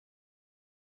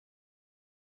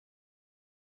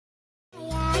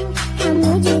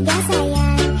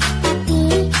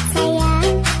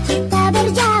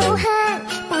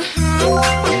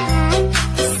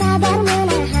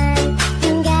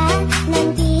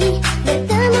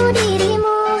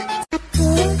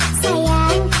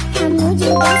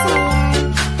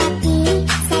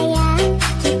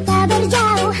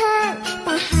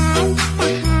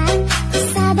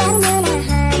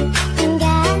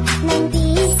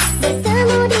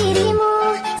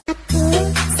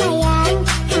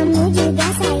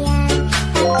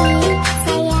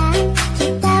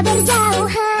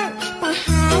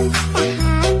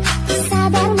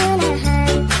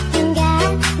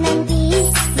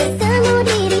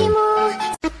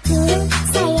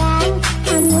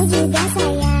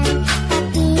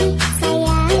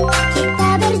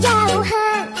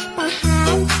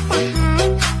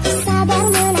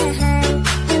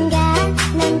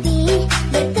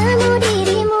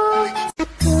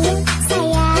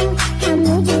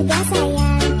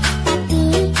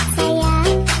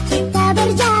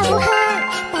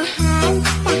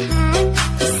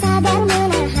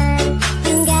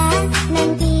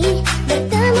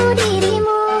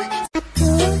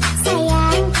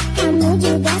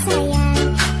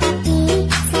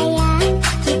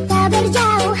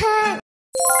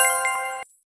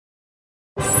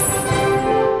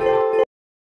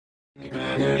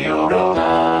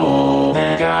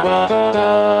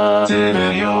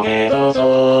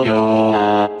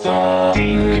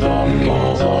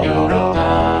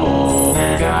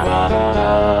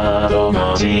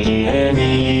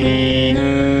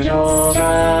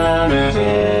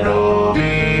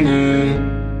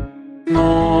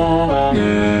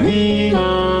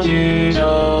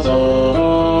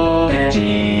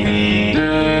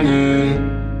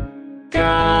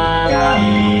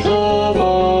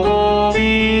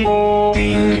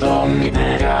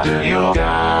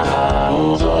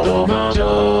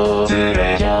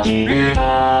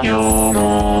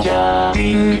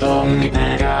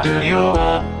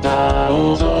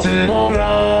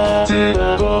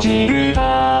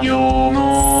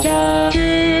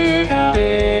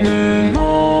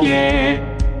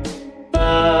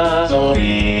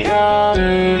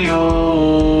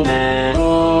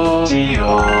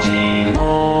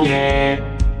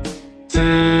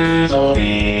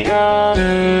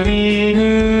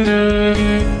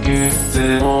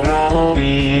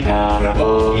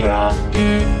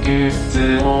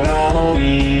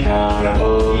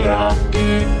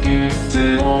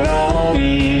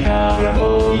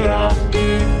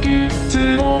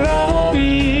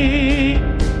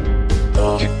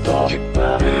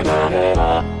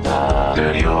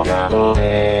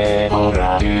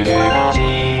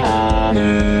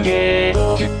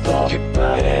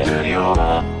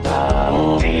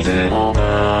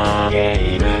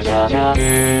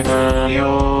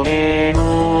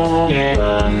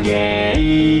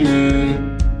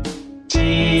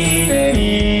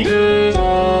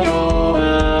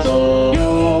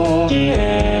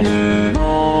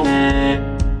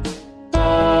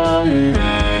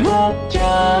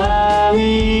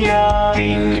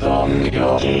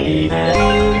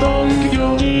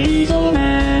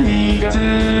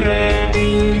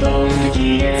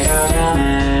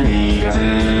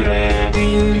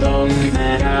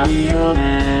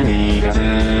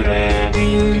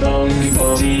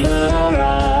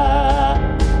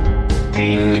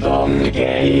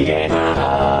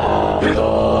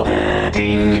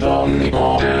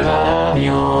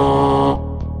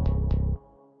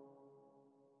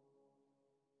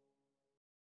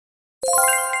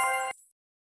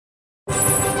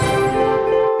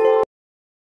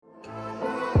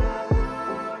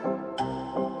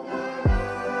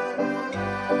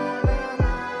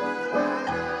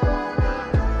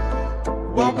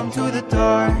Welcome to the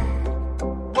door.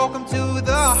 Welcome to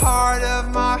the heart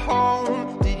of my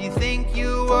home. Did you think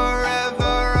you were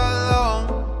ever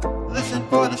alone? Listen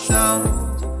for the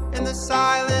sounds. In the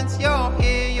silence you'll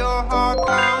hear your heart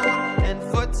pound, and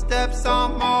footsteps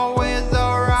I'm always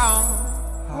around.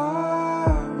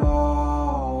 I'm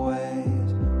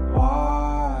always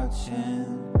watching,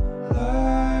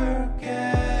 lurking.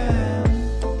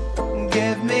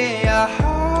 Give me a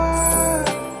heart.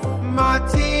 My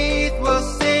teeth will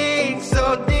sink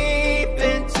so deep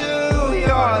into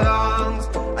your lungs.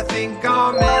 I think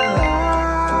I'm in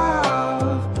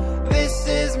love. This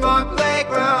is my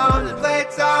playground, and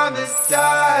playtime has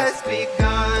just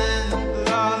begun.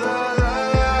 La la la.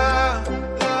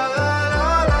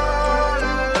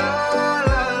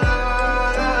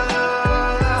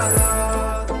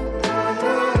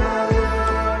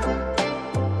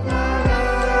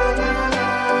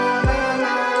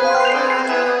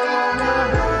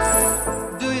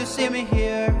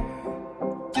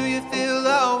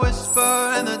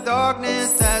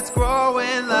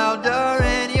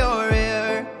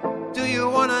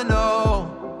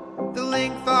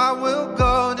 will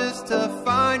go just to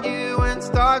find you and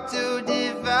start to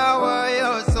devour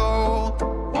your soul.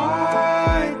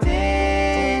 Why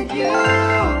did you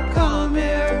come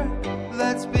here?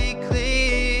 Let's be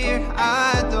clear,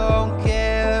 I don't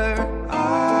care.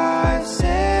 I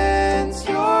sense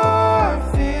your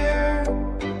fear.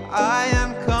 I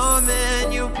am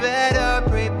coming, you better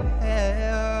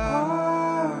prepare.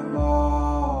 I'm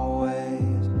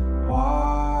always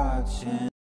watching.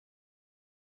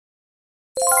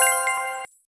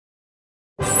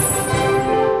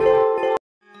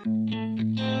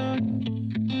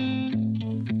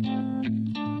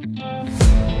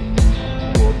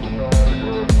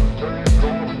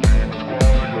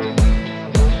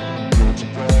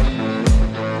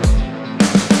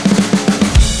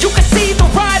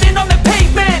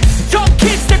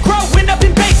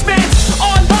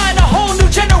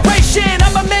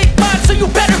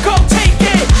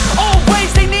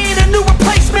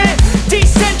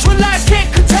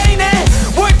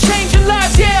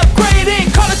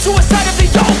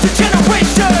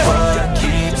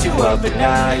 At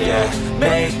night, yeah,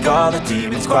 make all the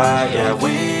demons quiet, yeah,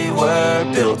 we were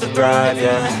built to thrive,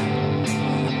 yeah,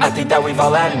 I think that we've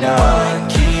all had enough.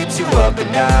 What keeps you up at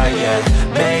night, yeah,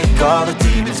 make all the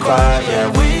demons quiet,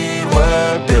 yeah, we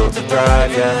were built to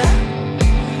thrive, yeah,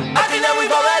 I think that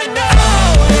we've all had enough.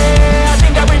 Oh, yeah, I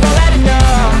think that we've all had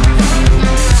enough.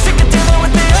 Sick of dealing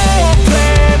with the old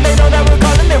plan, they know that we're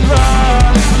calling it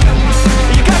wrong.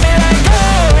 You got me like,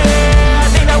 oh yeah, I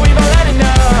think that we've all had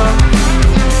enough.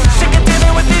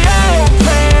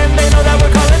 They know that we're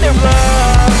calling it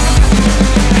love.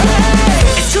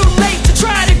 Hey, it's too late to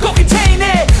try to go contain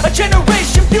it. A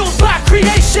generation fueled by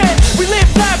creation. We live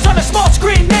lives on a small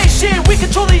screen nation. We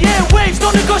control the airwaves,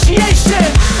 no negotiation.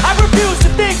 I refuse to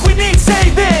think we need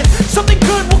saving. Something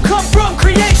good will come from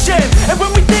creation. And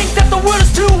when we think that the world is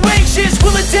too anxious,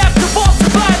 we'll adapt, evolve,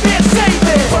 survive and save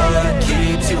it. What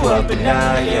keeps you up at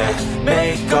night, yeah,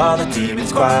 make all the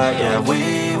demons quiet, yeah,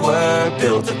 we were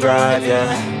built to thrive,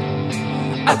 yeah,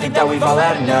 I think that we've all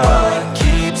had enough. What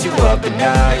keeps you up at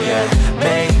night, yeah,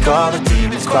 make all the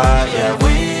demons quiet, yeah,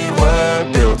 we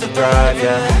were built to thrive,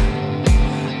 yeah.